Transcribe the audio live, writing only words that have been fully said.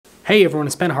Hey everyone,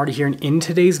 it's Ben Hardy here, and in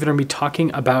today's video, I'm going to be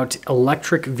talking about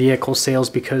electric vehicle sales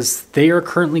because they are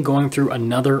currently going through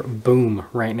another boom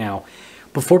right now.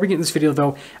 Before we get into this video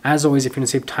though, as always, if you want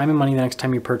to save time and money the next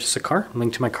time you purchase a car,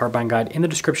 link to my car buying guide in the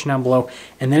description down below.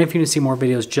 And then if you want to see more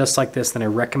videos just like this, then I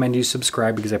recommend you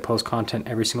subscribe because I post content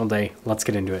every single day. Let's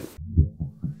get into it.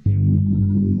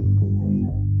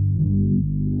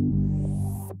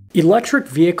 Electric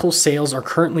vehicle sales are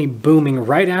currently booming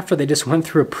right after they just went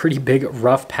through a pretty big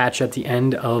rough patch at the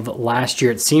end of last year.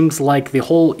 It seems like the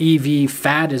whole EV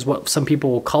fad is what some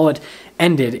people will call it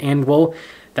ended, and well,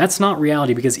 that's not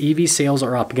reality because EV sales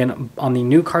are up again on the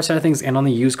new car side of things and on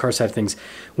the used car side of things.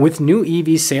 With new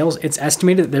EV sales, it's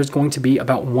estimated that there's going to be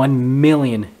about 1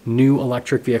 million new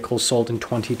electric vehicles sold in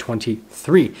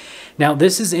 2023. Now,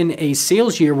 this is in a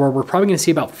sales year where we're probably going to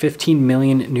see about 15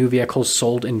 million new vehicles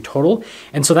sold in total.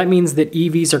 And so that means that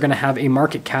EVs are going to have a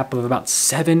market cap of about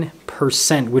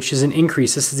 7%, which is an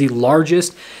increase. This is the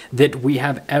largest that we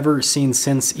have ever seen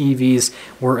since EVs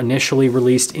were initially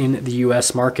released in the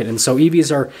US market. And so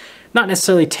EVs are not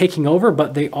necessarily taking over,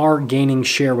 but they are gaining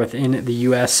share within the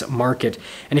US market.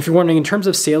 And if you're wondering, in terms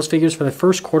of sales figures for the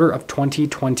first quarter of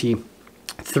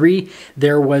 2023,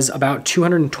 there was about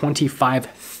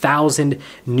 225,000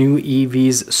 new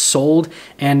EVs sold,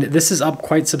 and this is up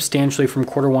quite substantially from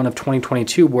quarter one of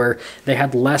 2022, where they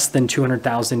had less than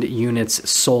 200,000 units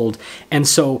sold. And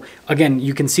so again,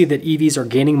 you can see that EVs are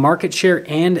gaining market share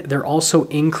and they're also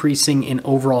increasing in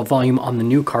overall volume on the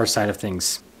new car side of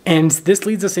things. And this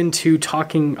leads us into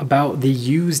talking about the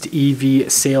used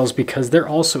EV sales because they're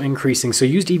also increasing. So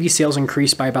used EV sales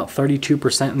increased by about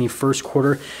 32% in the first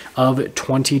quarter of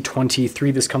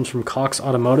 2023. This comes from Cox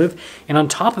Automotive. And on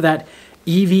top of that,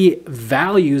 EV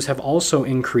values have also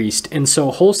increased. And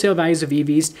so wholesale values of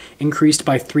EVs increased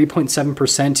by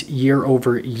 3.7% year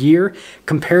over year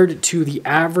compared to the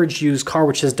average used car,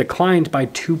 which has declined by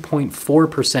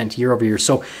 2.4% year over year.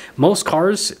 So most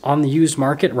cars on the used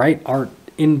market, right, are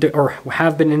or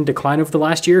have been in decline over the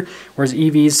last year, whereas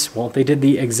EVs, well, they did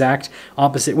the exact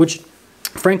opposite, which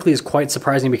frankly is quite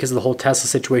surprising because of the whole Tesla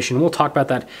situation. We'll talk about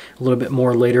that a little bit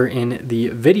more later in the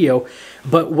video.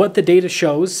 But what the data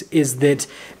shows is that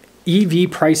EV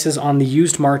prices on the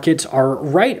used market are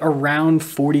right around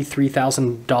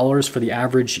 $43,000 for the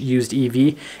average used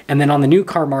EV. And then on the new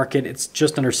car market, it's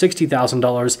just under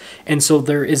 $60,000. And so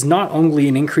there is not only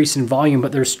an increase in volume,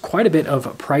 but there's quite a bit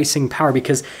of pricing power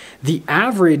because the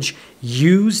average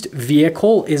used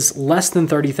vehicle is less than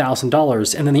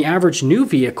 $30,000. And then the average new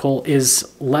vehicle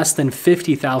is less than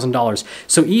 $50,000.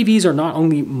 So EVs are not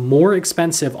only more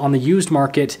expensive on the used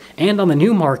market and on the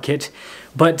new market,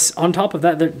 but on top of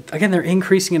that, they're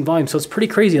increasing in volume. So it's pretty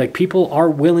crazy. Like, people are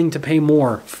willing to pay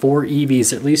more for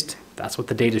EVs, at least that's what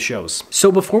the data shows.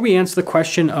 So before we answer the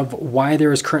question of why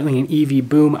there is currently an EV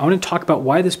boom, I want to talk about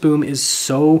why this boom is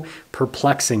so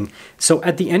perplexing. So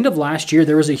at the end of last year,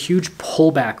 there was a huge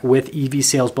pullback with EV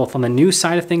sales, both on the new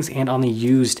side of things and on the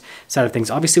used side of things.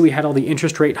 Obviously, we had all the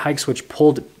interest rate hikes, which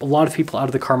pulled a lot of people out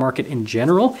of the car market in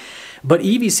general. But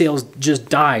EV sales just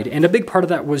died. And a big part of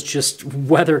that was just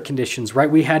weather conditions,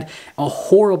 right? We had a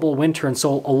horrible winter. And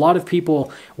so a lot of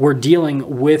people were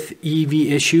dealing with EV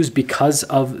issues because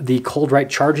of the cold, right?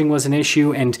 Charging was an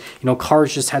issue. And,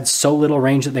 cars just had so little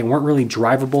range that they weren't really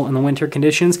drivable in the winter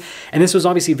conditions. And this was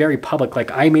obviously very public.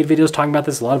 Like, I made videos talking about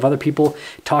this. A lot of other people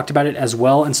talked about it as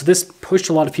well. And so this pushed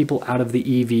a lot of people out of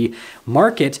the EV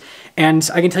market. And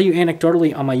I can tell you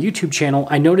anecdotally on my YouTube channel,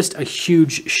 I noticed a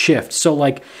huge shift. So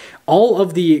like, all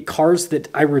of the cars that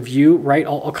I review, right,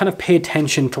 I'll kind of pay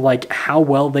attention to like how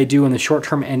well they do in the short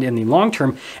term and in the long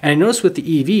term. And I noticed with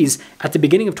the EVs at the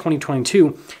beginning of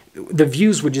 2022, the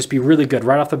views would just be really good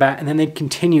right off the bat, and then they'd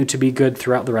continue to be good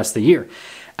throughout the rest of the year.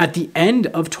 At the end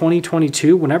of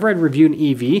 2022, whenever I'd review an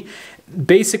EV,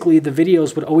 basically the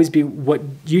videos would always be what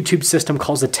YouTube system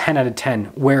calls a 10 out of 10,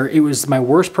 where it was my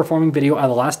worst performing video out of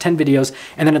the last 10 videos.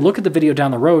 And then I'd look at the video down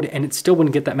the road and it still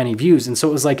wouldn't get that many views. And so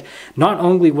it was like, not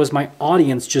only was my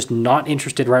audience just not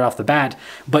interested right off the bat,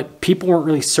 but people weren't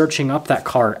really searching up that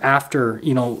car after,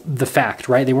 the fact,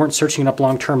 right? They weren't searching it up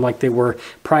long-term like they were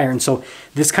prior. And so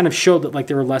this kind of showed that like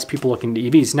there were less people looking to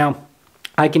EVs. Now,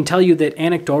 I can tell you that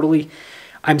anecdotally,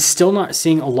 I'm still not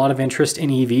seeing a lot of interest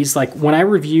in EVs. Like, when I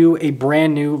review a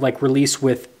brand new release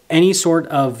with any sort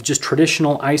of just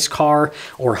traditional ICE car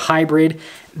or hybrid,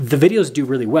 the videos do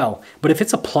really well. But if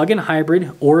it's a plug-in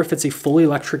hybrid or if it's a fully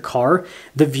electric car,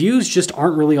 the views just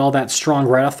aren't really all that strong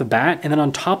right off the bat. And then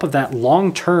on top of that,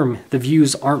 long-term, the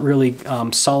views aren't really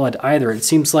solid either. It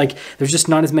seems like there's just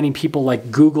not as many people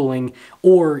like Googling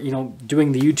or, you know,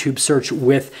 doing the YouTube search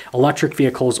with electric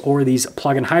vehicles or these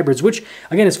plug-in hybrids, which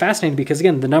again is fascinating because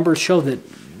again, the numbers show that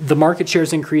the market share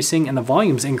is increasing and the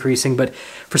volume's increasing, but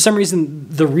for some reason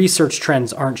the research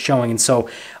trends aren't showing. And so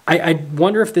I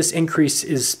wonder if this increase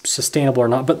is sustainable or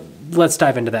not, but let's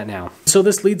dive into that now. So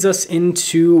this leads us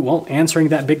into, well, answering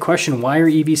that big question, why are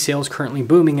EV sales currently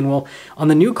booming? And well, on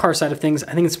the new car side of things,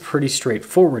 I think it's pretty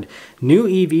straightforward. New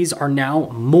EVs are now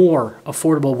more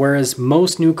affordable, whereas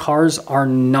most new cars are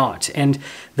not. And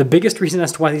the biggest reason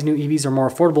as to why these new EVs are more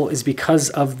affordable is because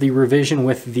of the revision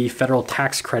with the federal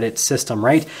tax credit system,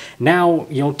 right? Now,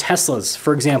 you know, Teslas,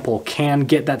 for example, can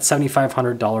get that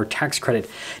 $7,500 tax credit.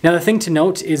 Now, the thing to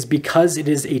note is because it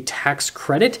is a tax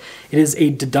credit, it is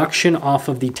a deduction off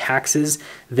of the taxes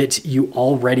that you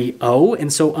already owe.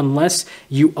 And so unless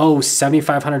you owe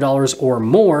 $7,500 or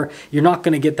more, you're not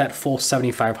going to get that full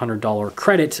 $7,500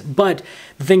 credit. But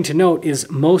the thing to note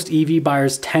is most EV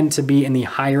buyers tend to be in the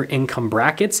higher income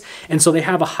brackets. And so they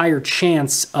have a higher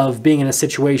chance of being in a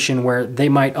situation where they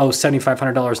might owe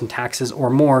 $7,500 in taxes or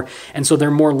more. And so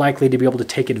they're more likely to be able to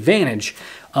take advantage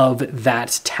of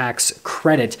that tax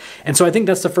credit. And so I think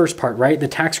that's the first part, right? The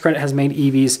tax credit has made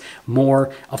EVs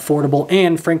more affordable.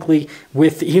 And frankly,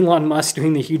 with Elon Musk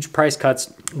doing the huge price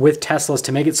cuts with Teslas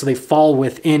to make it so they fall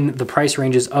within the price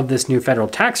ranges of this new federal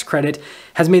tax credit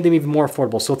has made them even more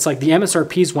affordable. So it's like the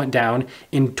MSRPs went down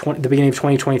in the beginning of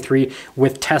 2023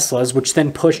 with Teslas, which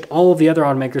then pushed all of the other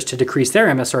automakers to decrease their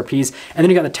MSRPs. And then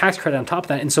you got the tax credit on top of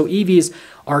that. And so EVs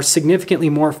are significantly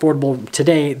more affordable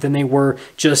today than they were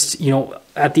just, you know,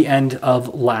 at the end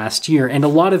of last year. And a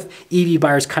lot of EV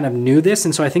buyers kind of knew this.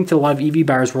 And so I think that a lot of EV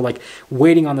buyers were like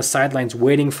waiting on the sidelines,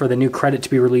 waiting for the new credit to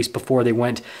be released before they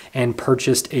went and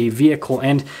purchased a vehicle.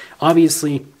 And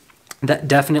obviously, that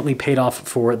definitely paid off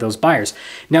for those buyers.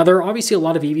 Now, there are obviously a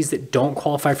lot of EVs that don't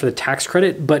qualify for the tax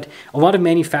credit, but a lot of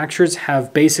manufacturers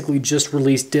have basically just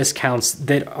released discounts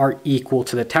that are equal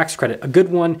to the tax credit. A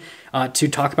good one to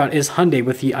talk about is Hyundai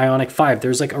with the Ioniq 5.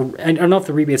 There's like I don't know if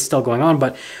the rebate's still going on,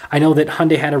 but I know that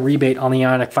Hyundai had a rebate on the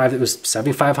Ioniq 5 that was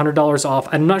 $7,500 off.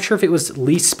 I'm not sure if it was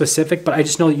lease specific, but I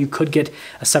just know that you could get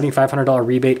a $7,500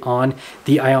 rebate on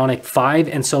the Ioniq 5.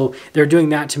 And so they're doing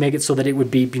that to make it so that it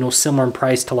would be, you know, similar in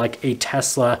price to like a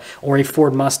Tesla or a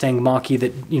Ford Mustang Mach-E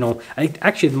that, you know,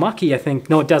 actually the Mach-E, I think,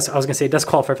 no, it does. I was going to say it does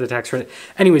qualify for the tax credit.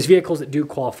 Anyways, vehicles that do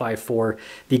qualify for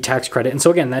the tax credit. And so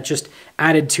again, that just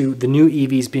added to the new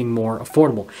EVs being more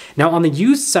affordable. Now, on the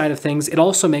used side of things, it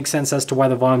also makes sense as to why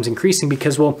the volume's increasing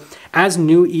because, well, as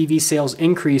new EV sales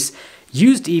increase,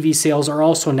 used EV sales are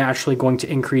also naturally going to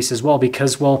increase as well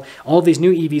because, well, all these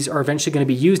new EVs are eventually going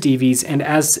to be used EVs. And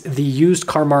as the used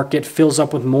car market fills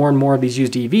up with more and more of these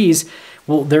used EVs,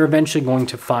 well, they're eventually going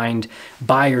to find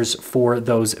buyers for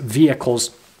those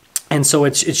vehicles. And so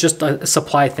it's just a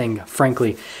supply thing,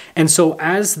 frankly. And so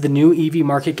as the new EV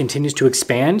market continues to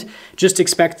expand, just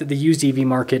expect that the used EV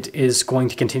market is going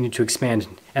to continue to expand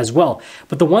as well.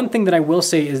 But the one thing that I will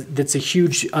say is that's a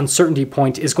huge uncertainty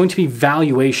point is going to be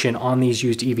valuation on these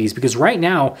used EVs because right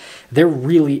now they're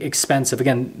really expensive.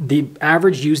 Again, the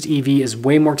average used EV is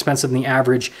way more expensive than the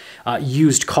average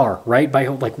used car, right? By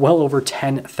like well over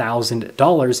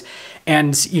 $10,000.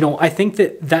 And, you know, I think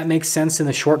that that makes sense in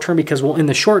the short term because, well, in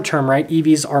the short term, right,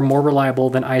 EVs are more reliable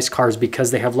than ICE cars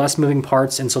because they have less moving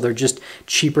parts and so they're just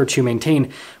cheaper to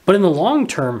maintain. But in the long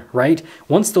term, right,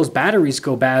 once those batteries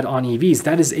go bad on EVs,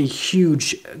 that is a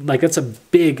huge, like that's a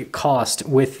big cost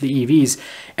with the EVs.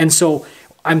 And so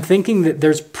I'm thinking that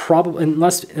there's probably,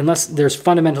 unless there's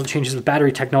fundamental changes with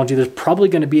battery technology, there's probably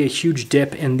going to be a huge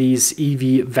dip in these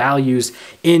EV values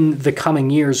in the coming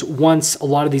years once a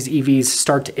lot of these EVs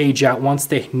start to age out, once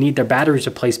they need their batteries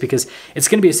replaced, because it's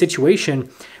going to be a situation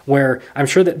where I'm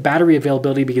sure that battery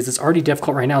availability, because it's already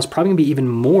difficult right now, is probably going to be even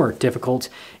more difficult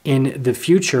in the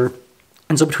future.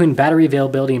 And so between battery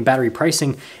availability and battery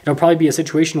pricing, it'll probably be a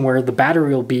situation where the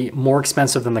battery will be more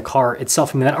expensive than the car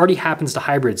itself. I mean, that already happens to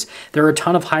hybrids. There are a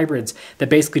ton of hybrids that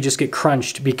basically just get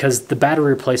crunched because the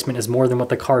battery replacement is more than what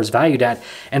the car is valued at.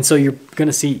 And so you're going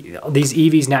to see these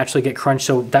EVs naturally get crunched.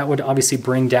 So that would obviously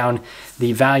bring down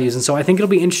the values. And so I think it'll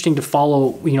be interesting to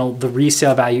follow, you know, the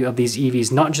resale value of these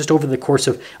EVs, not just over the course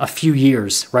of a few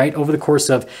years, right? Over the course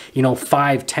of, you know,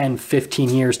 5, 10, 15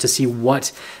 years to see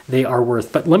what they are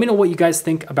worth. But let me know what you guys guys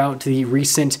think about the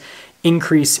recent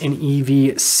increase in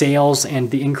EV sales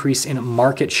and the increase in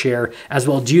market share as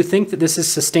well? Do you think that this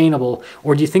is sustainable,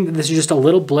 or do you think that this is just a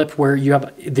little blip where you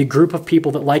have the group of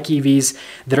people that like EVs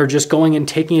that are just going and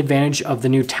taking advantage of the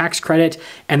new tax credit,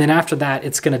 and then after that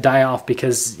it's going to die off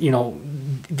because, you know,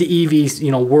 the EV,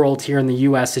 you know, world here in the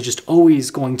US is just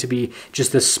always going to be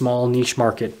just this small niche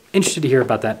market? Interested to hear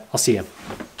about that. I'll see you.